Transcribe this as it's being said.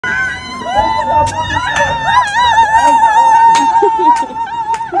Dream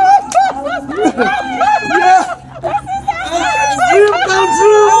come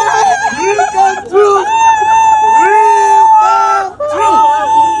true! Dream come true! Dream come true!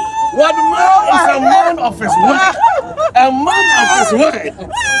 What man is a man of his word? A man of his word!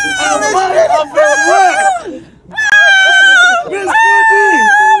 A man of his word! Miss Trudy!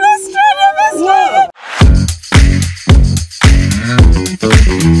 Miss Trudy! Miss Trudy!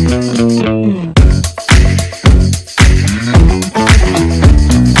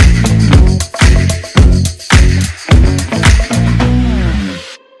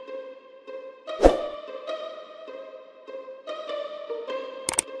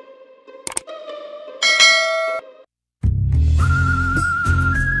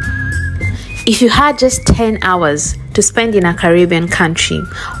 If you had just 10 hours to spend in a Caribbean country,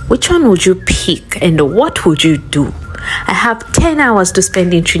 which one would you pick and what would you do? I have 10 hours to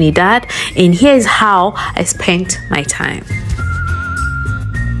spend in Trinidad, and here is how I spent my time.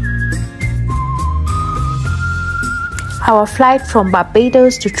 Our flight from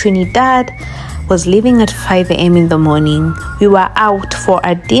Barbados to Trinidad was leaving at 5 a.m. in the morning. We were out for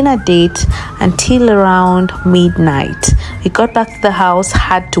a dinner date until around midnight. We got back to the house,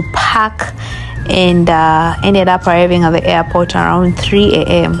 had to pack, and ended up arriving at the airport around 3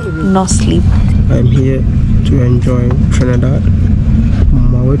 a.m. No sleep. I'm here to enjoy Trinidad.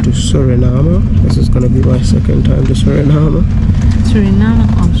 On my way to Suriname. This is going to be my second time to Suriname. Suriname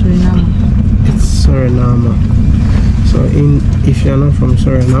or Suriname? It's Suriname. So if you're not from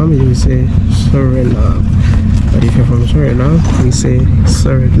Suriname, you will say Suriname. But if you're from Suriname, we say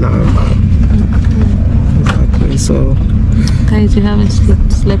Suriname. Exactly. So guys, you haven't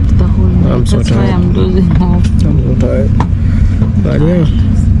slept the whole night. I'm so That's tired. why I'm dozing off. I'm so tired. But yeah.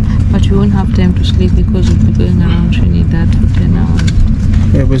 But we won't have time to sleep because we'll be going around Trinidad for 10 hours.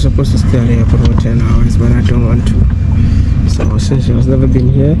 Yeah, we're supposed to stay at the airport for 10 hours, but I don't want to. So since she has never been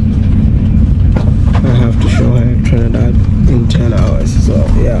here, I have to show her Trinidad in 10 hours. So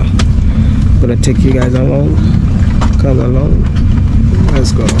yeah, I'm gonna take you guys along. Come along.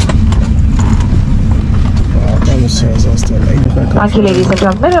 Let's go. I'm so exhausted. Thank you, ladies and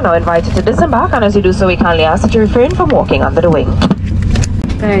gentlemen. You're now invited to disembark, and as you do so, we kindly ask that you refrain from walking under the wing.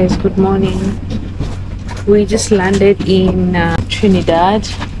 Guys, good morning. We just landed in Trinidad.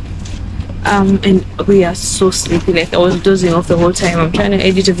 And we are so sleepy. Like, I was dozing off the whole time. I'm trying to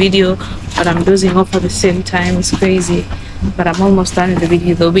edit a video, but I'm dozing off at the same time. It's crazy, but I'm almost done with the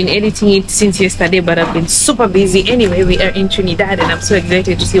video. I've been editing it since yesterday, but I've been super busy. Anyway, we are in Trinidad and I'm so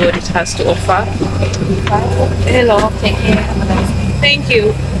excited to see what it has to offer. Hello, take care. Thank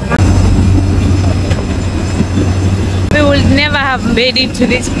you. We would never have made it to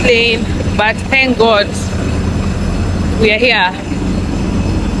this plane, but thank God we are here.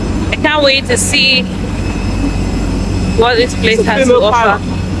 I can't wait to see what this place has to offer.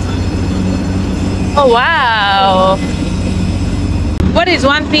 Oh wow! What is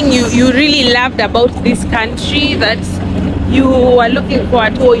one thing you really loved about this country that you are looking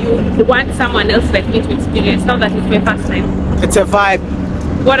for, or you want someone else like me to experience? Now that it's my first time. It's a vibe.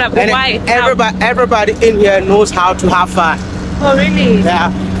 What about why? Everybody in here knows how to have fun. Oh really?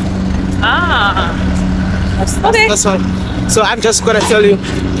 Yeah. Ah. Okay. That's one. So I'm just gonna tell you,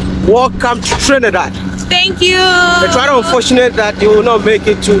 welcome to Trinidad. Thank you. It's rather unfortunate that you will not make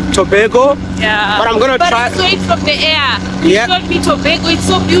it to Tobago. Yeah. But I'm gonna try. But it's from the air. Yeah. It's not be Tobago. It's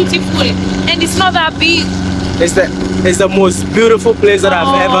so beautiful, and it's not that big. It's the most beautiful place that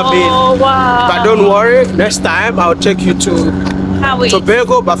I've ever been. Oh wow. But don't worry, next time I'll take you to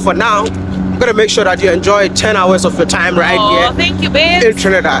Tobago. But for now, I'm gonna make sure that you enjoy 10 hours of your time right here. Thank you, babe. In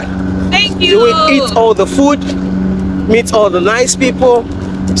Trinidad. Thank you. You will eat all the food, meet all the nice people,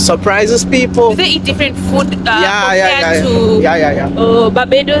 surprises people. Do they eat different food Yeah.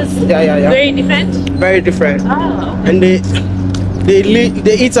 Barbados? Yeah. Very different? Very different. Oh. And they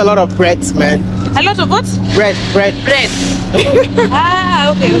eat a lot of breads, man. A lot of what? Bread. Bread.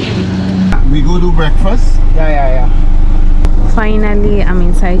 Okay. We go do breakfast. Yeah. Finally, I'm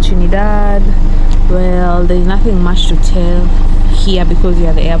inside Trinidad. Well, there's nothing much to tell here because we are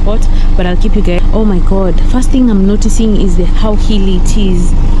at the airport, but I'll keep you guys. Oh my god, first thing I'm noticing is how hilly it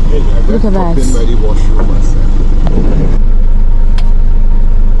is. Look at that.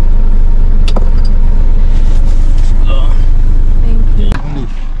 Thank you.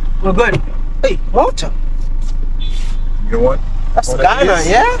 We're good. Hey, water. You know what? That's what Ghana,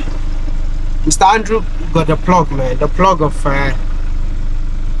 yeah? Mr. Andrew got the plug, man. The plug of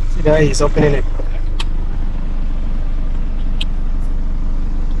see there, he's opening it.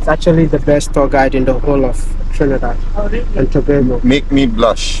 It's actually the best tour guide in the whole of Trinidad and Tobago. Make me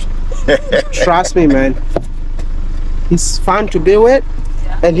blush. Trust me, man. He's fun to be with,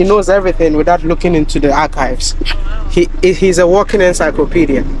 and he knows everything without looking into the archives. He's a walking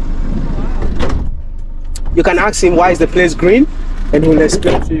encyclopedia. You can ask him why is the place green, and he'll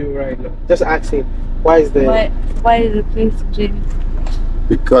explain to you right now. Just ask him why is the place green?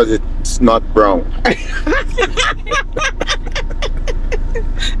 Because it's not brown.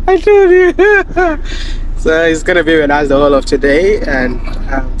 I told you. So he's gonna be with us the whole of today, and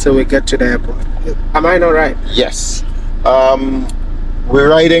until we get to the airport. Am I not right? Yes. We're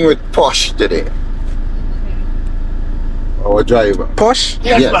riding with Posh today. Our driver. Posh?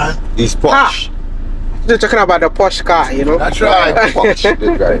 Yes, he's Posh. They're talking about the Posh car, you know? That's right. Posh,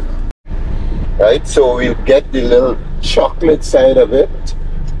 the driver. Right, so we'll get the little chocolate side of it.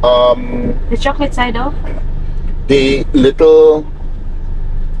 The chocolate side of? The little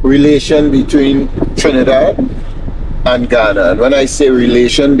relation between Trinidad and Ghana. And when I say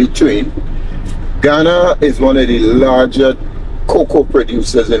relation between, Ghana is one of the larger cocoa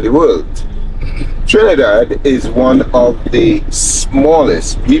producers in the world. Trinidad is one of the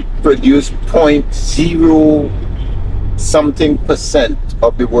smallest. We produce 0.0 something %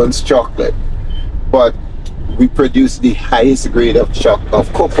 of the world's chocolate, but we produce the highest grade of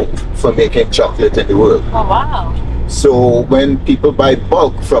cocoa for making chocolate in the world. Oh wow. So when people buy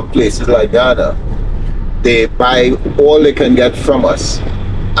bulk from places like Ghana, they buy all they can get from us,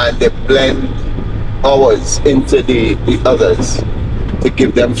 and they blend ours into the others to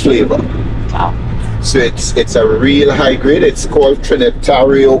give them flavor. Wow. So it's a real high grade. It's called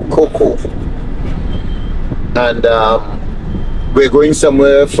Trinitario cocoa, and we're going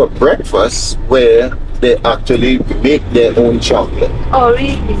somewhere for breakfast where they actually make their own chocolate. Oh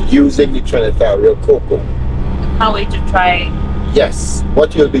really? Using the Trinitario cocoa. Can't wait to try. Yes,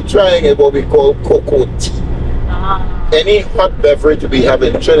 what you'll be trying is what we call cocoa tea. Any hot beverage we have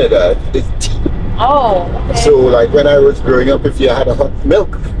in Trinidad is tea. Oh, okay. So like when I was growing up, if you had a hot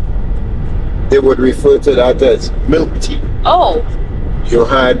milk, they would refer to that as milk tea. Oh. You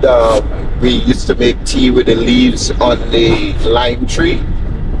had, we used to make tea with the leaves on the lime tree.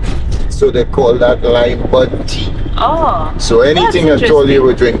 So they call that lime bud tea. Oh. So anything at all you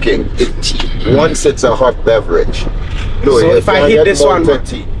were drinking is tea. Once it's a hot beverage. No, so if I hit this one,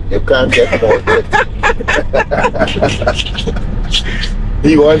 tea, you can't get malted tea.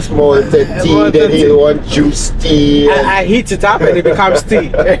 He wants malted tea, then he wants juice tea. I heat it up and it becomes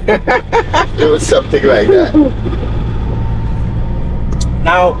tea. It was something like that.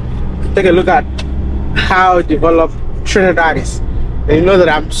 Now, take a look at how developed Trinidad is. And you know that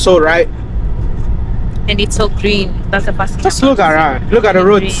I'm so right. And it's so green. That's the first thing. Just look around. Look at the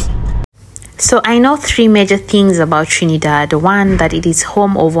roads. So I know 3 major things about Trinidad. One, that it is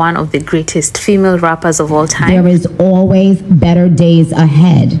home of one of the greatest female rappers of all time. There is always better days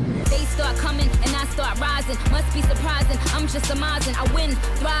ahead. They start coming and I start rising. Must be surprising. I'm just amazing. I win,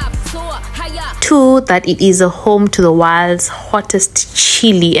 thrive, soar, higher. 2, that it is a home to the world's hottest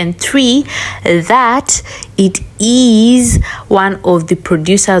chili. And 3, that it is one of the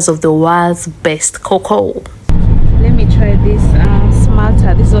producers of the world's best cocoa. Let me try this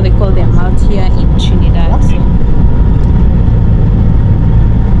smelter. This is what they call the malt here in Trinidad. So.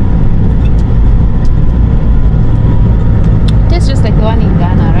 Tastes just like the one in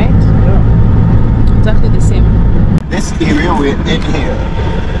Ghana, right? Yeah. Exactly the same. This area we're in here,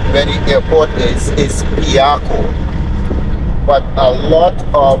 where the airport is Piaco. But a lot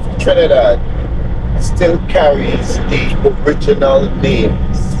of Trinidad still carries the original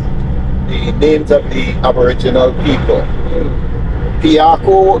names. The names of the Aboriginal people.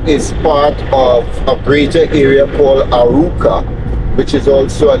 Piaco is part of a greater area called Aruca, which is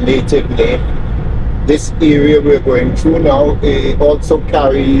also a native name. This area we're going through now also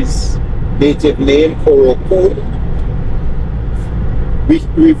carries native name Orokun.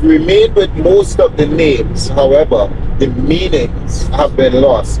 We've remained with most of the names, however, the meanings have been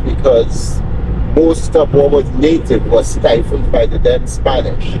lost because most of what was native was stifled by the then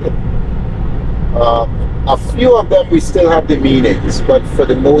Spanish. A few of them we still have the meanings, but for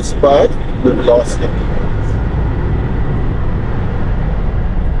the most part we've lost the meanings.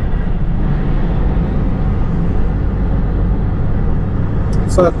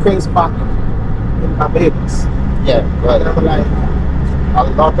 So Queen's Park in Barbados. Yeah, right. Like, a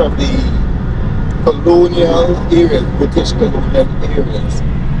lot of the colonial areas, British colonial areas,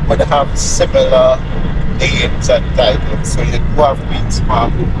 would have similar names and titles. So you do have Queen's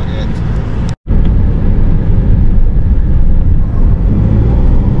Park over there.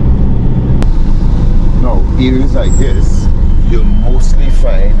 Areas like this, you'll mostly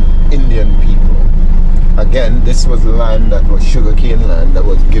find Indian people. Again, this was land that was sugarcane land that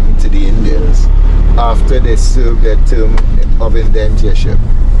was given to the after they serve their term of indentureship.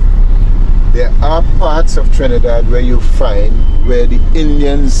 There are parts of Trinidad where you find where the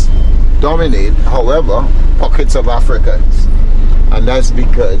Indians dominate, however, pockets of Africans. And that's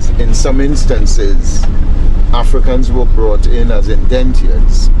because in some instances, Africans were brought in as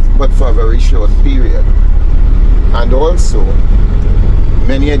indentures, but for a very short period. And also,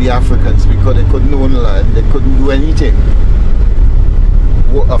 many of the Africans, because they couldn't own land, they couldn't do anything,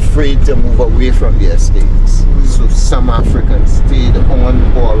 were afraid to move away from the estates. So some Africans stayed on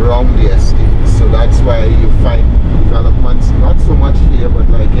or around the estates. So that's why you find developments, not so much here, but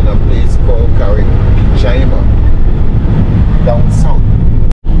like in a place called Chima, down south.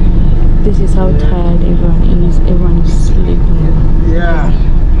 This is how tired everyone is. Everyone is sleeping. Yeah.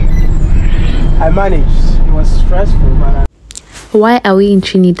 I managed. It was stressful, but Why are we in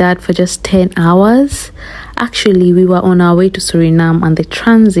Trinidad for just 10 hours? Actually, we were on our way to Suriname and the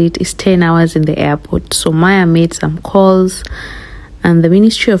transit is 10 hours in the airport. So Maya made some calls and the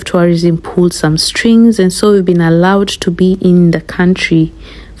Ministry of Tourism pulled some strings, and so we've been allowed to be in the country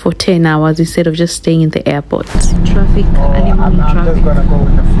for 10 hours instead of just staying in the airport. Traffic, early morning I'm traffic. just gonna go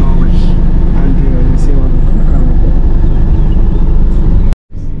with the flow with Andrew and see what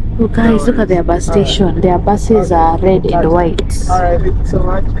Oh guys, look at their bus station. Their buses are red and white. Alright, thank you so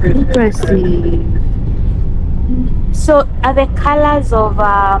much. Impressive. So are the colors of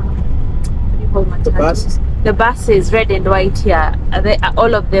what do you call The bus? The buses red and white here. Are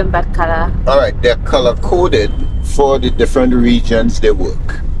all of them that color? Alright, they're color coded for the different regions they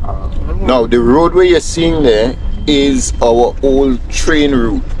work. Now the roadway you're seeing there is our old train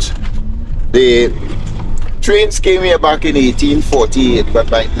route. The trains came here back in 1848, but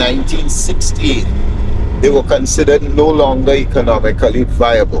by 1968 they were considered no longer economically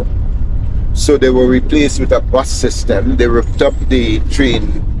viable. So they were replaced with a bus system. They ripped up the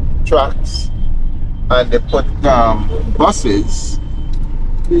train tracks and they put buses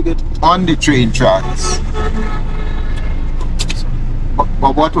on the train tracks.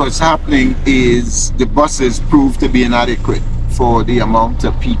 But what was happening is the buses proved to be inadequate for the amount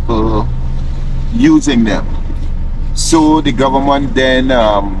of people using them. So the government then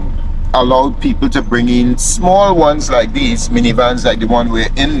allowed people to bring in small ones like these, minivans like the one we're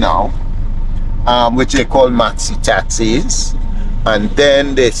in now, which they call maxi taxis. And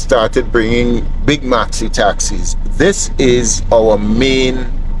then they started bringing big maxi taxis. This is our main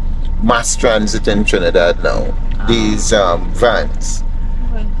mass transit in Trinidad now, these vans.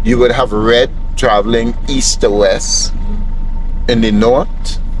 You would have red traveling east to west. In the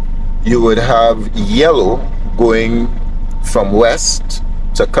north, you would have yellow going from west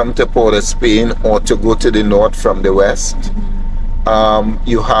to come to Port of Spain or to go to the north from the west.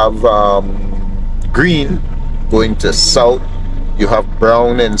 You have green going to south. You have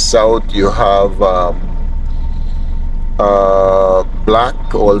brown in south. You have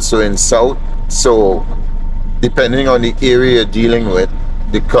black also in south. So depending on the area you're dealing with,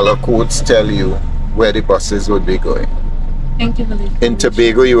 the color codes tell you where the buses would be going. Thank you for this. In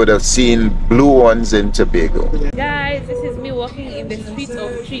Tobago, you would have seen blue ones in Tobago. Guys, this is me walking in the streets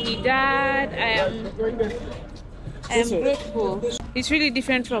of Trinidad. I am grateful. It's really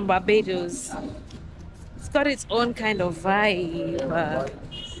different from Barbados. It's got its own kind of vibe.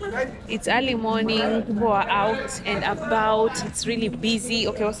 It's early morning, people are out and about. It's really busy.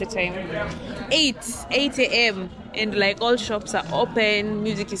 Okay, what's the time? 8 a.m. and like all shops are open,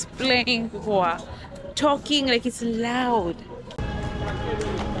 music is playing, people are talking, like it's loud.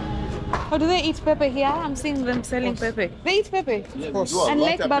 How do they eat pepper here? I'm seeing them selling pepper. They eat pepper. And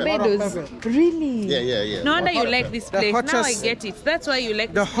like Barbados. Really? Yeah. No wonder you like this place. Now I get it. That's why you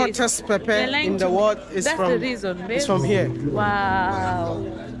like the this place. hottest pepper in the world is That's from the reason, babe. It's from here. Wow.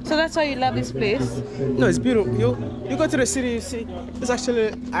 So that's why you love this place? No, it's beautiful. You go to the city, you see. It's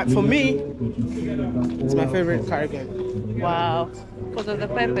actually for me, it's my favorite Caribbean. Wow. Because of the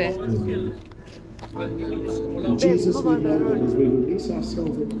pepper.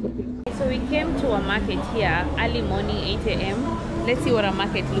 So we came to a market here early morning, 8 a.m. Let's see what a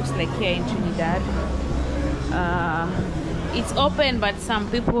market looks like here in Trinidad. It's open, but some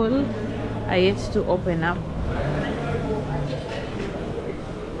people are yet to open up.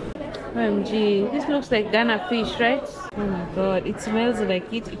 OMG, this looks like Ghana fish, right? Oh my god, it smells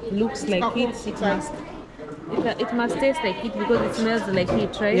like it, it looks like it, it must taste like it because it smells like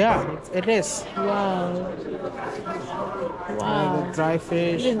it, right? Yeah, it is. Wow. Wow. Dry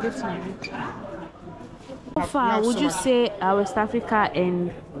fish. Even this one. How far would you say West Africa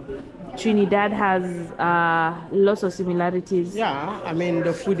and Trinidad has lots of similarities? Yeah, I mean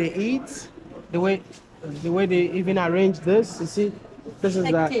the food they eat, the way they even arrange this, you see, This is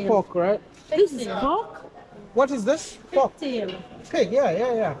pork, right? This is pork? What is this? Pork. Pig,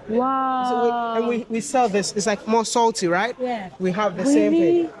 yeah. Wow. So we sell this. It's like more salty, right? Yeah. We have the same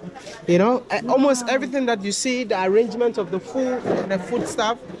thing. You know, almost everything that you see, the arrangement of the food, the food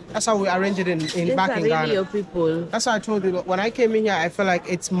stuff, that's how we arrange it in back in Ghana. Your people. That's why I told you, when I came in here, I feel like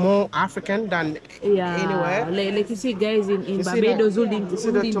it's more African than anywhere. Like you see guys in Barbados holding the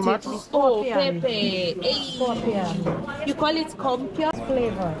tomatoes. Oh, pepper. You call it compia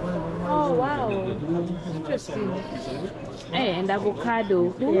flavor. Oh, wow. Interesting. Hey, and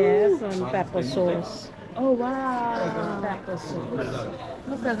avocado. Yes, and pepper sauce. Oh, wow. Pepper sauce.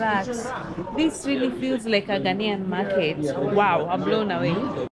 Look at that. This really feels like a Ghanaian market. Wow, I'm blown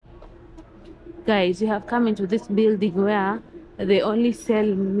away. Guys, you have come into this building where they only sell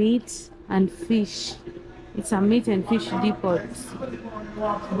meat and fish. It's a meat and fish depot. So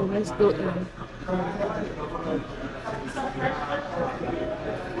let's go in.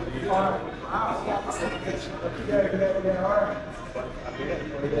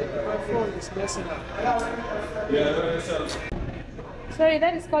 Sorry,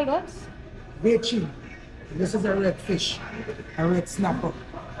 that is called what? Bechi. This is a red fish, a red snapper.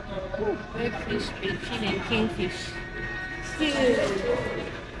 Red fish, beachin, and kingfish.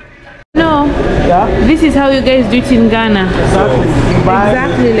 No, this is how you guys do it in Ghana.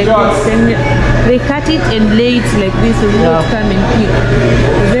 Exactly like this. And they cut it and lay it like this so you don't come and pick.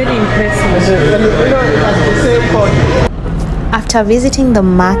 Very impressive. After visiting the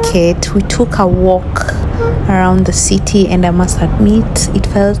market, we took a walk around the city, and I must admit it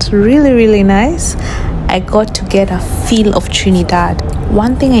felt really nice. I got to get a feel of Trinidad.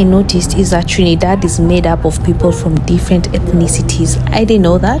 One thing I noticed is that Trinidad is made up of people from different ethnicities. I didn't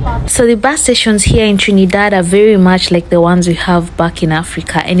know that. So the bus stations here in Trinidad are very much like the ones we have back in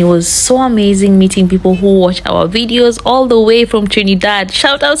Africa, and it was so amazing meeting people who watch our videos all the way from Trinidad.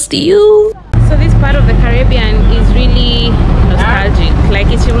 Shout outs to you. So this part of the Caribbean is really nostalgic. Like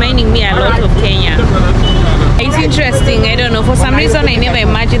it's reminding me a lot of Kenya. It's interesting, I don't know, for some reason I never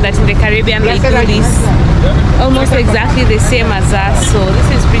imagined that in the Caribbean they do this almost exactly the same as us, so this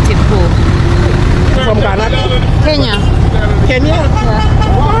is pretty cool. From Ghana? Kenya. Kenya?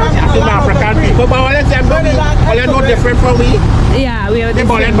 Yeah. African people, but all of them are no different from me. Yeah, we are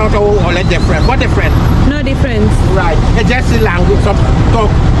different. All different. What different? No difference. Right. It's just the language of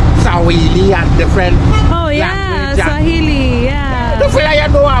talk Swahili and different. Oh yeah, Swahili, yeah. The feel I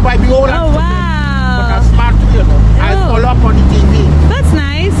know about the whole. Oh wow. But I'm smart, you know. I follow up on the TV. That's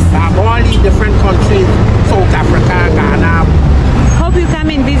nice. All these different countries, South Africa, Ghana. Hope you come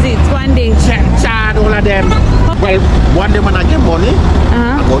and visit one day. Chad, all of them. Well, one day when I get money,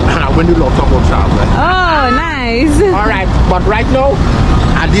 I'm going to lots about travel. Oh, nice. All right, but right now,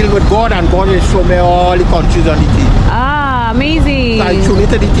 I deal with God, and God will show me all the countries on the TV. Ah, amazing. So I tune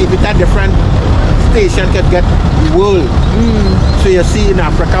into the TV, that different station can get the world. So you see in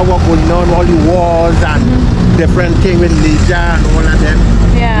Africa what going on, all the wars and different things with Libya and all of them.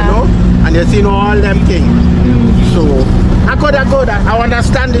 Yeah. You know? And you see all them things. So I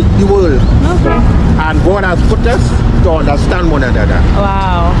understand the world. Okay. And God has put us to understand one another.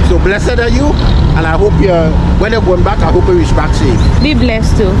 Wow. So blessed are you, and I hope you, when you're going back, I hope you reach back safe. Be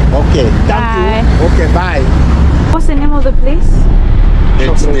blessed too. Okay, thank you. Okay, bye. What's the name of the place?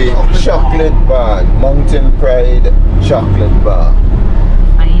 It's the Chocolate Bar, Mountain Pride Chocolate Bar.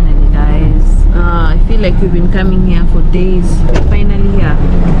 Finally, guys. I feel like we've been coming here for days. We're finally here.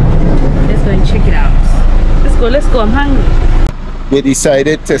 Let's go and check it out. Let's go. I'm hungry. They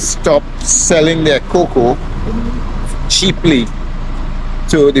decided to stop selling their cocoa cheaply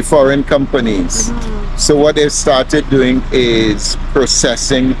to the foreign companies. So what they've started doing is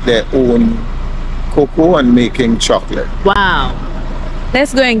processing their own cocoa and making chocolate. Wow.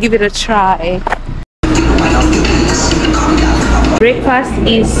 Let's go and give it a try. Breakfast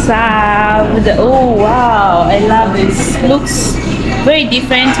is served. Oh wow, I love this. Looks very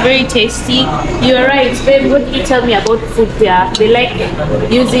different, very tasty. You're right, babe. What did you tell me about food here? They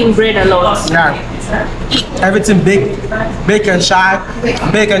like using bread a lot. Yeah. Everything big, bacon shark,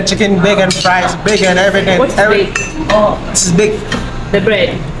 bacon chicken, bacon fries, bacon everything. What's big? This is big. The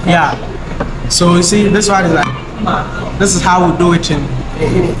bread. Yeah. So you see, this one is like, this is how we do it in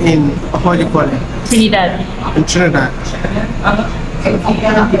what do you call it? Trinidad. In Trinidad.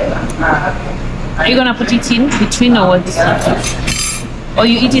 Are you gonna put it in between or what? Or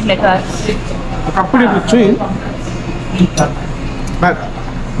you eat it like that? I can put it between. But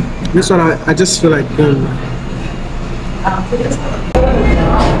this one I just feel like doing.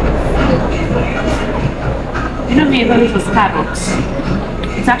 You know me, I thought it was carrots.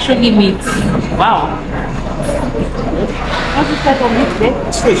 It's actually meat. Wow. What's this type of meat there?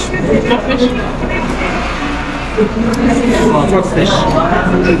 It's fish. Fish. What's fish?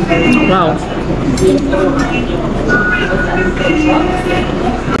 Wow.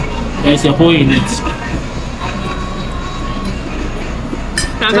 There's a hole in it.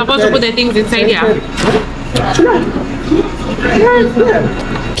 I'm supposed to put the things inside here.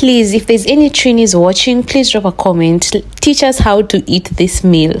 Please, if there's any Trinis watching, please drop a comment. Teach us how to eat this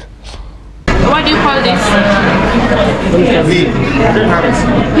meal. What do you call this? Big.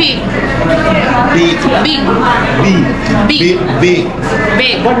 Pig. Big. Big. Big. Big.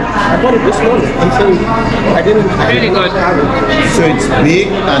 Big. I bought it this morning. I'm saying I didn't. Really good. So it's big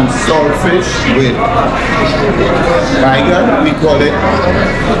and saltfish with baigan, we call it.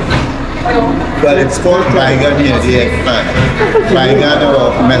 Well, it's called baigan here, the eggplant. Baigan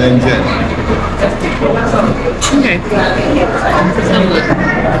or melangen. Okay.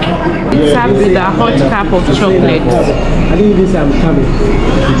 Served with a hot cup of chocolate. I think this I'm coming.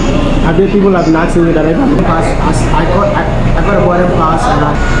 I bet people have not seen it that I got a boarding pass and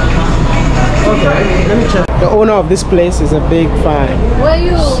okay, let me check. The owner of this place is a big fan. Where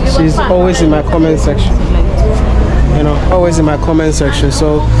you? She's always in my comment section. You know, always in my comment section.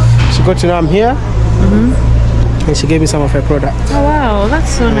 So she got to know I'm here. And she gave me some of her products. Oh wow,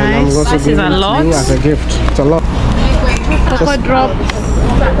 that's so nice. That is a lot. As a gift. It's a lot. Cocoa drop.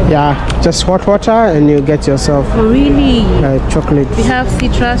 Yeah, just hot water and you get yourself Really? chocolate. We have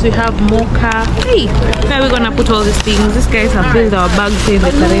citrus, we have mocha. Hey, where are we gonna put all these things? These guys have filled our bags here in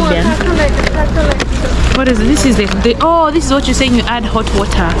the Caribbean. What is it? This is the oh, this is what you're saying you add hot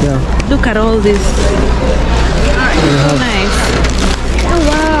water. Yeah. Look at all this. So nice. Oh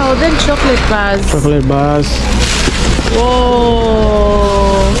wow, then chocolate bars. Chocolate bars.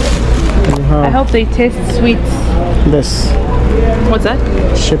 Whoa. I hope they taste sweet. This. What's that?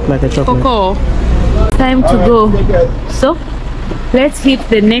 Shaped like a chocolate. Cocoa. Time to go. So let's hit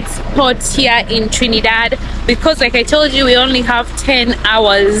the next spot here in Trinidad, because like I told you, we only have 10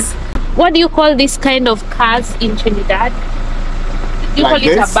 hours. What do you call this kind of cars in Trinidad? You Like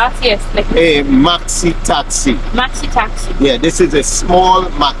call it this? a bus? Yes, like A maxi taxi. maxi taxi. Yeah, this is a small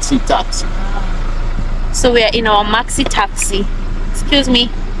maxi taxi. So we are in our maxi taxi. Excuse me.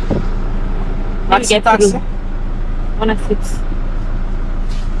 Maxi taxi? Wanna sit?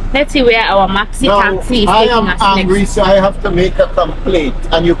 Let's see where our maxi Now, taxi is I taking am us angry, next. so I have to make a complaint,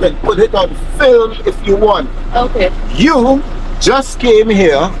 and you can put it on film if you want. Okay. You just came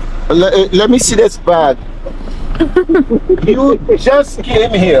here. Let me see this bag. You just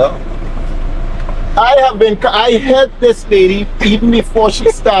came here. I had this lady even before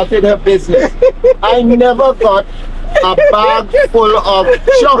she started her business. I never got a bag full of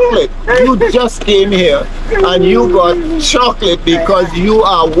chocolate. You just came here and you got chocolate because you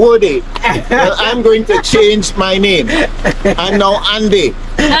are worthy. Well, I'm going to change my name. I'm now Andy.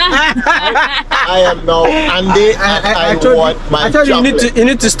 I am now Andy, and I want my chocolate. You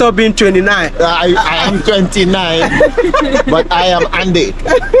need to stop being 29. I am 29, but I am Andy.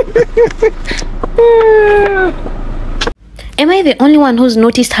 Am I the only one who's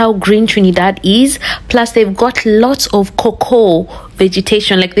noticed how green Trinidad is? Plus, they've got lots of cocoa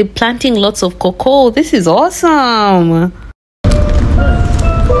vegetation, like they're planting lots of cocoa. This is awesome.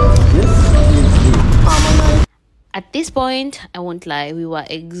 At this point, I won't lie, we were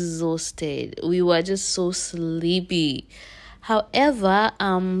exhausted. We were just so sleepy. However,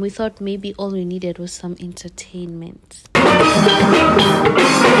 we thought maybe all we needed was some entertainment.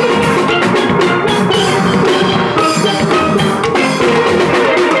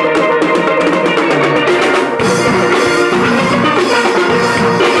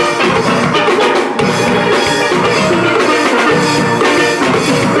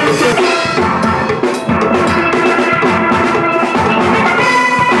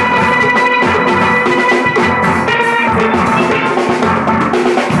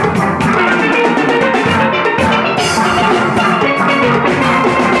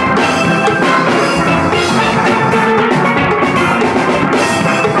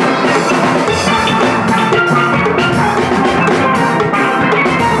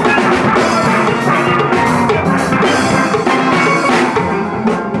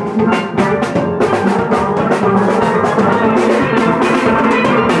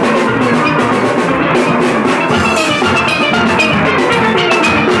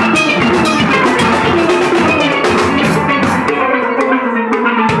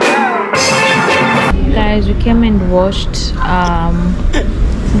 Came and watched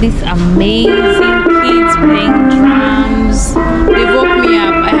these amazing kids playing drums. They woke me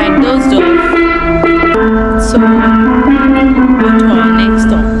up. I had dozed off. So on to our next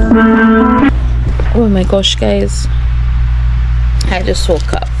stop. Oh my gosh, guys, I just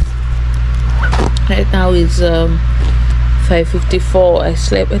woke up. Right now it's 5:54. I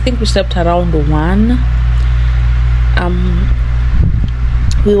think we slept around 1.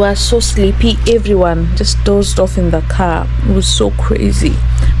 We were so sleepy. Everyone just dozed off in the car. It was so crazy.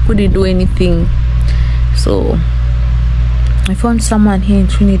 Couldn't do anything. So I found someone here in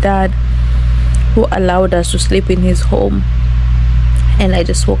Trinidad who allowed us to sleep in his home, and I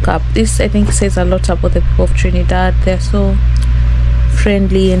just woke up. This, I think, says a lot about the people of Trinidad. They're so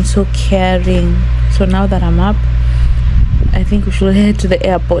friendly and so caring. So now that I'm up, I think we should head to the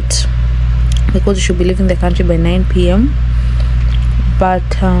airport because we should be leaving the country by 9 p.m. But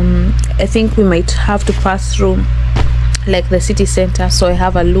I think we might have to pass through like the city center, so I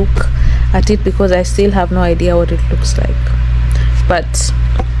have a look at it because I still have no idea what it looks like. But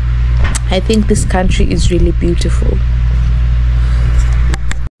I think this country is really beautiful.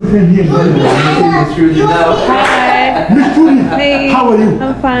 Hi. Miss Trudy, hey, how are you?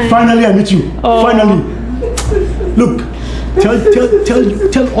 I'm fine. Finally, I meet you. Oh. Finally. Look,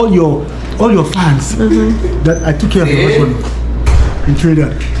 tell all your fans that I took care of your husband in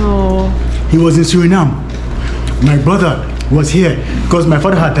Trinidad. Oh. He was in Suriname. My brother was here because my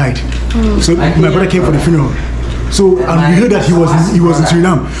father had died. So my brother came for the funeral. So and we heard that he was in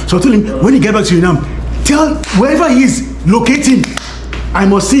Suriname. So I told him when he get back to Suriname, tell wherever he is, locate him. I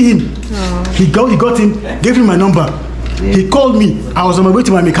must see him. He got him, gave him my number. He called me. I was on my way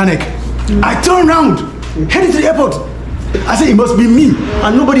to my mechanic. I turned around, headed to the airport. I said it must be me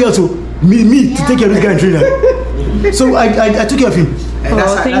and nobody else. Me to take care of this guy in Trinidad. So I took care of him.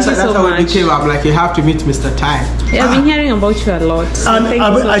 That's how we came up. Like you have to meet Mr. Tai. Yeah, I've been hearing about you a lot. And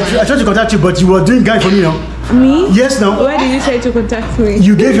I tried to contact you, but you were doing guy for me now. Me? Yes, now. Why did you try to contact me?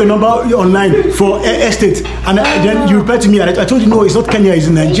 You gave your number online for estate, and then you replied to me. And I told you no, it's not Kenya, it's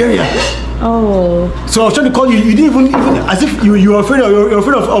in Nigeria. Oh. So I was trying to call you. You didn't even as if you were afraid of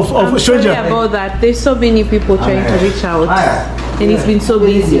a stranger. Sorry about that. There's so many people trying to reach out, and it's been so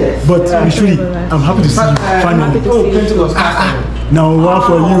busy. But Trudy, I'm happy to see you finally. Now what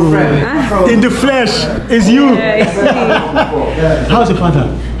for you? In the flesh, is you. Yeah, it's me. How's your father?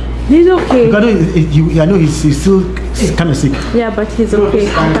 He's okay. I know he's still kind of sick. Yeah, but he's okay.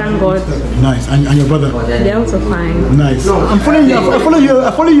 Thank God. Nice. And your brother? They're also fine. Nice. I'm following you. I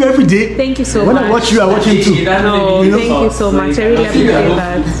follow you every day. Thank you so much. much. When I watch you, I watch him too. No, thank you so much. I really appreciate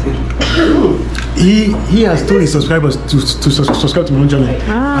that. He has told his subscribers to subscribe to my own channel,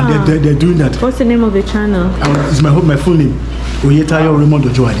 and they're doing that. What's the name of the channel? It's my full name, Oyetayo Raymond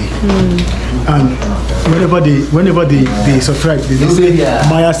Ojoade. And whenever they subscribe, they say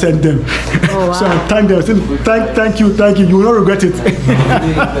Maya sent them. Oh, wow. So I thank them. I said, thank you. You will not regret it.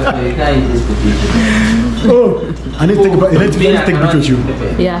 Oh, I need to take a picture with you.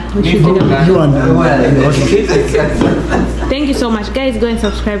 Yeah, we should do that. You and your husband. Thank you so much, guys. Go and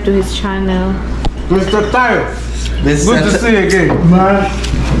subscribe to his channel. Mr. Tayo, good to see you again, man.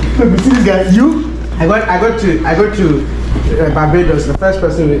 Look, see this guy. You? I got to Barbados. The first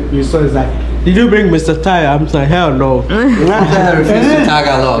person you saw is like, did you bring Mr. Tayo? I'm like, hell no. Tag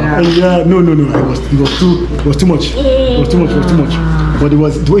along. Yeah, no. It was too much. But it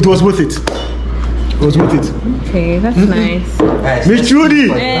was worth it. It was worth it. Okay, that's nice. Miss Trudy!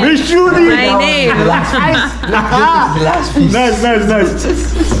 Miss Trudy! My name. Nice.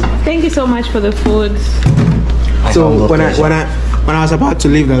 Thank you so much for the food. So when I was about to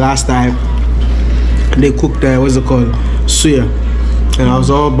leave the last time, they cooked what's it called? Suya. And I was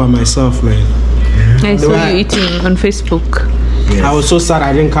all by myself, man. I saw you eating on Facebook. Yes. I was so sad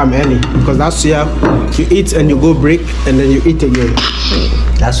I didn't come early because that suya, you eat and you go break and then you eat again.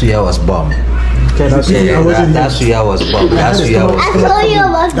 That suya was bomb. Okay, that suya was bomb. That suya was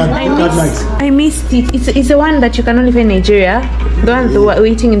bomb. I missed it. It's the one that you can only find in Nigeria. The one that we're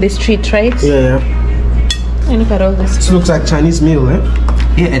eating in the street, right? Yeah. I look at all this. It looks like Chinese meal, eh?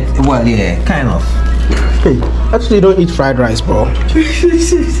 Yeah, yeah, kind of. Hey, actually, you don't eat fried rice, bro.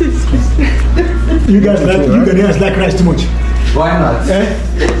 You guys like rice too much. Why not?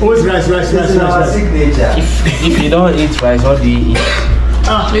 Always rice. Signature. If you don't eat rice, what do you eat?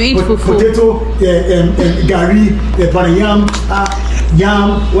 You eat fufu. Potato, gari,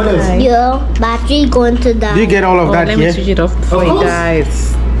 yam, what else? Your battery going to die. Do you get all of that? Let me switch it off for you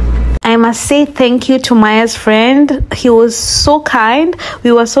guys. I must say thank you to Maya's friend. He was so kind.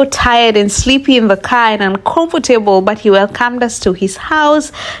 We were so tired and sleepy in the car and uncomfortable, but he welcomed us to his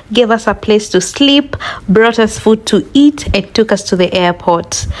house, gave us a place to sleep, brought us food to eat, and took us to the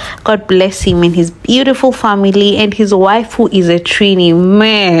airport. God bless him and his beautiful family and his wife, who is a Trini.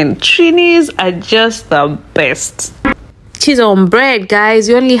 Man, Trinis are just the best. cheese on bread, guys.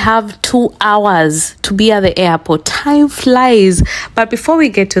 You only have 2 hours to be at the airport. Time flies. But before we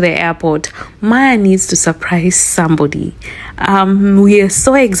get to the airport, Maya needs to surprise somebody. We are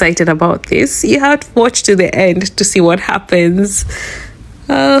so excited about this. You have to watch to the end to see what happens.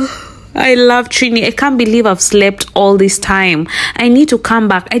 I love Trini. I can't believe I've slept all this time. I need to come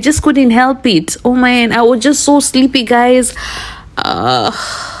back. I just couldn't help it. Oh man, I was just so sleepy, guys.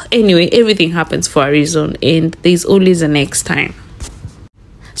 Anyway, everything happens for a reason, and there's always a next time.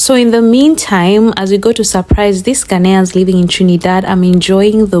 So in the meantime, as we go to surprise these Ghanaians living in Trinidad, I'm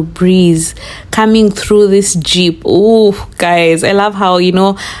enjoying the breeze coming through this Jeep. Oh, guys, I love how, you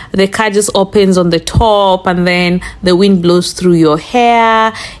know, the car just opens on the top and then the wind blows through your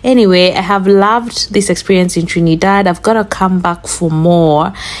hair. Anyway, I have loved this experience in Trinidad. I've got to come back for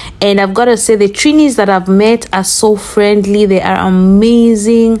more. And I've got to say, the Trinis that I've met are so friendly. They are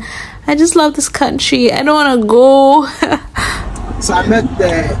amazing. I just love this country. I don't want to go. So I met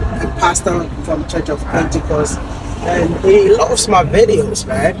the pastor from Church of Pentecost, and he loves my videos,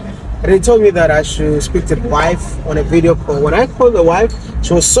 right? And he told me that I should speak to the wife on a video call. When I called the wife,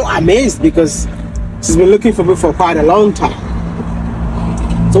 she was so amazed because she's been looking for me for quite a long time.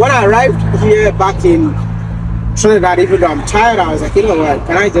 So when I arrived here back in Trinidad, even though I'm tired, I was like, you know what,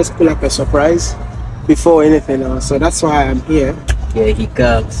 can I just pull up a surprise before anything else? So that's why I'm here. Yeah, he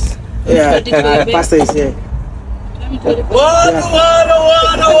comes. Yeah, pastor is here.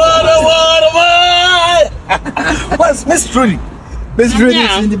 What's Miss Trudy? Miss Trudy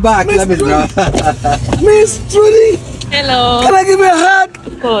is in the back. Miss Trudy. Hello. Can I give you a hug?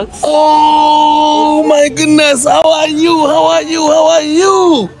 Of course. Oh my goodness. How are you? How are you? How are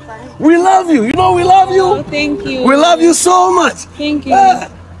you? We love you. You know we love you. Oh, thank you. We love you so much. Thank you.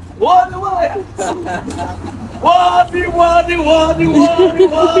 You are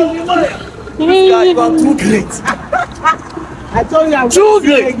too great. I told you I'm too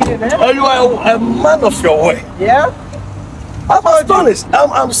great. And you are a man of your word. Yeah? I'm astonished.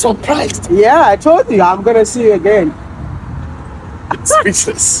 I'm surprised. Yeah, I told you I'm gonna see you again.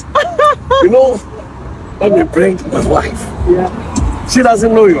 Speechless. You know, let me bring my wife. Yeah. She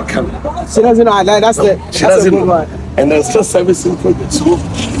doesn't know you're coming. She doesn't know. That's no, the. She doesn't know. And there's just servicing progress. So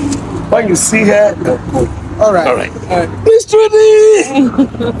when you see her, go. All right. All right. Miss Trudy,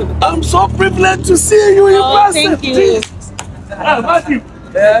 I'm so privileged to see you in person. Thank you. Matthew.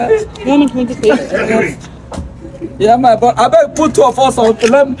 Yeah. Yeah, my boy. I better put 2 of us on.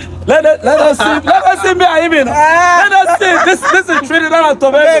 Let us see. Let us see me even. Let us see. This is Trinidad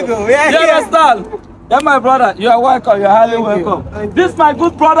Tobago. You understand? Yeah, my brother. You are welcome. You are highly welcome. This is my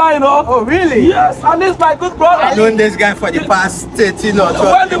good brother, you know. Oh, really? Yes. And this is my good brother. I've known this guy for the past 13 or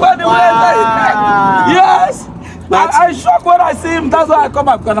 12 Yes. I shock when I see him. That's why I come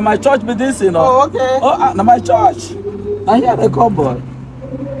up. Because my church be this, you know. Oh, okay. Oh, my church. And here they come, boy.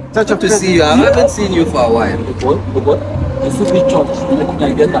 Touch up to see you. I haven't seen you for a while. You see the church.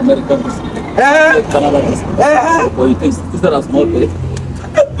 I get American Canada. But you think this is a small place?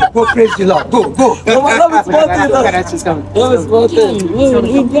 Go praise the Lord. Go. No, I love it small thing. Okay, that's just coming. Love it small thing.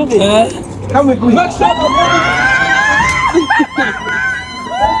 Come with me. Make sure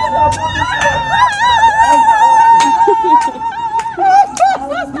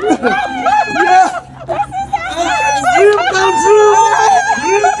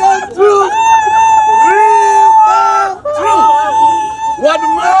What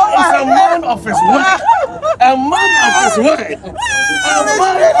man is a man of his word? A man of his word. A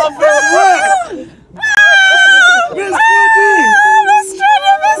man of his word. Miss Trudy.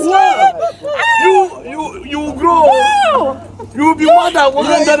 You grow. You will be more than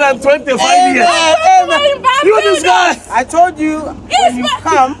 125 years. You this guy. I told you when you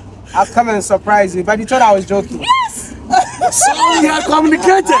come, I'll come and surprise you. But you thought I was joking. Yes. So we are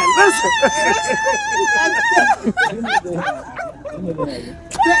communicating.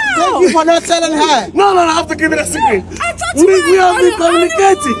 Thank you for not telling her. No, I have to give it a secret. We have been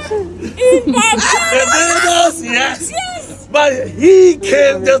communicating. Yes. But he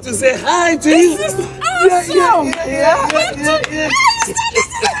came just to say hi to you. Yeah.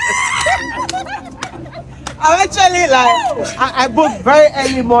 I'm actually like, I booked very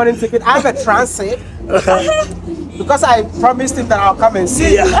early morning ticket. I have a transit. Because I promised him that I'll come and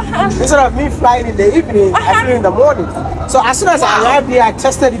see you. Instead of me flying in the evening, I flew in the morning. So as soon as I arrived here, I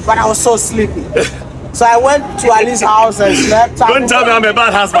tested it, but I was so sleepy. So I went to Ali's house and slept. Don't tell me I'm a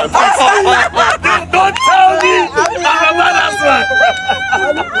bad husband. Don't tell me I'm a bad husband.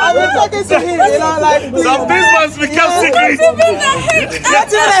 I've been talking to him, you know, like... Some things must be kept secret.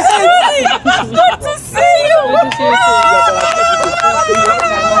 That's in the head. Good to see you.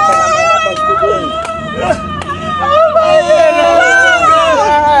 Oh my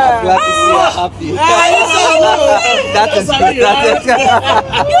happy. That is good. You have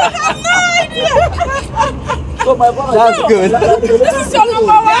no idea. So my brother, that's good. This is your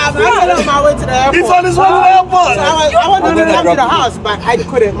number one. I'm on my way to the airport. He's on his way to the airport. So I wanted to come to the house, but I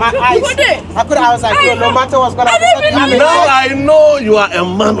couldn't. My eyes. I couldn't. I was like, no matter what's gonna happen. Now I know you are a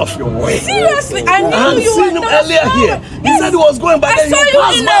man of your word. Seriously, I knew I've you seen him earlier here. He said he was going, but then I saw you you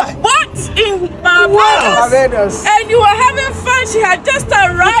in passed a by. boat in Barbados, and you were having fun. She had just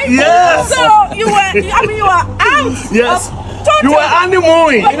arrived. Yes. So you were. I mean, you were out. Yes. Totally. You were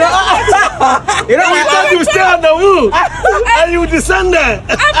animating. You know, I thought you stay on the roof and you descend there.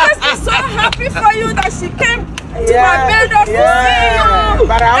 I must be so happy for you that she came to Barbados to see you.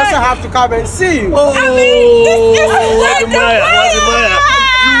 But I also have to come and see you. Oh, I mean, this is you go far.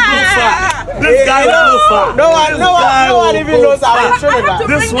 This guy will go far. No one even knows I'm in Trinidad.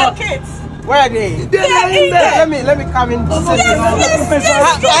 This one. Where are they? They're in there. Let me come in.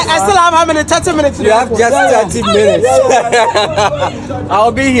 Yes. I still have how many? 30 minutes. You have just 30 minutes.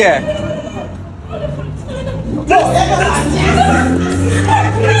 I'll be here.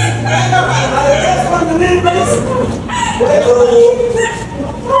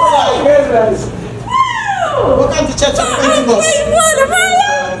 Welcome to Church of Pentecost.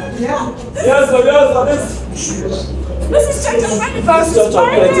 Yes, sir. This is Church of Pentecost. Church of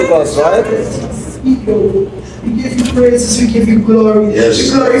Pentecost, right? We give you praises, we give you glory. Yes, we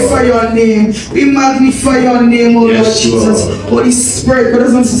glorify your name. We magnify your name, O Lord Jesus. Lord. Holy Spirit,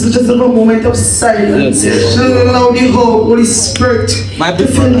 brothers and sisters, just a moment of silence. Yes. Allow the whole Holy Spirit My to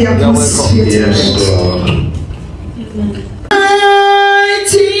fill the atmosphere. Yes, Lord.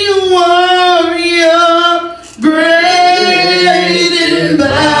 Mighty warrior, great in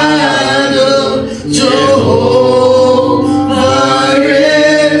battle, Jehovah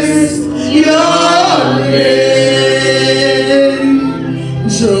is your name.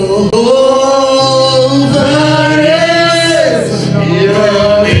 Jehovah is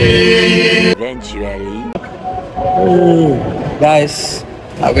your name. Eventually. Guys,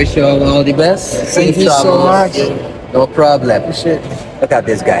 I wish you all the best. Thank you so much. No problem. Look at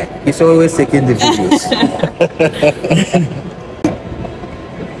this guy. He's always taking the videos.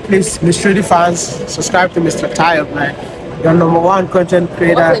 Please, Mr. Trudy fans, subscribe to Mr. Tayo, man. Your #1 content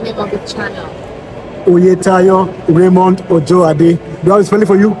creator. What's the name of the channel? Oyetayo Raymond Ojo Ade. Do I have spelling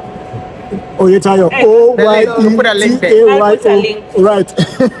for you? Oyetayo. O-Y-E-T-A-Y-O. Right.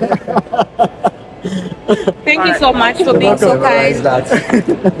 Thank you so much for being so kind.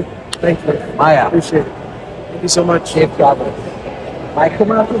 Thank you. Maya. Appreciate it. Thank you so much. Safe travel. My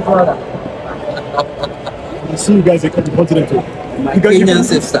commander brother. I see you guys at the continent. My Kenyan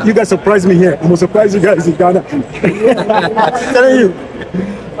sister. You guys surprised me here. I'm gonna surprise you guys in Ghana. I'm telling you.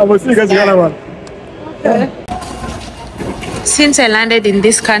 I'm gonna see you guys in Ghana, man. Since I landed in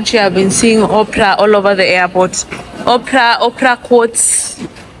this country, I've been seeing Oprah all over the airport. Oprah quotes.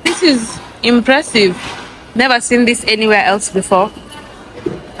 This is impressive. Never seen this anywhere else before.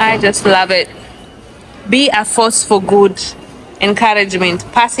 I just love it. Be a force for good. Encouragement.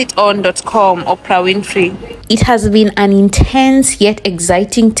 Passiton.com. Oprah Winfrey. It has been an intense yet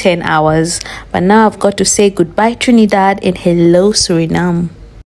exciting 10 hours, but now I've got to say goodbye Trinidad and hello Suriname.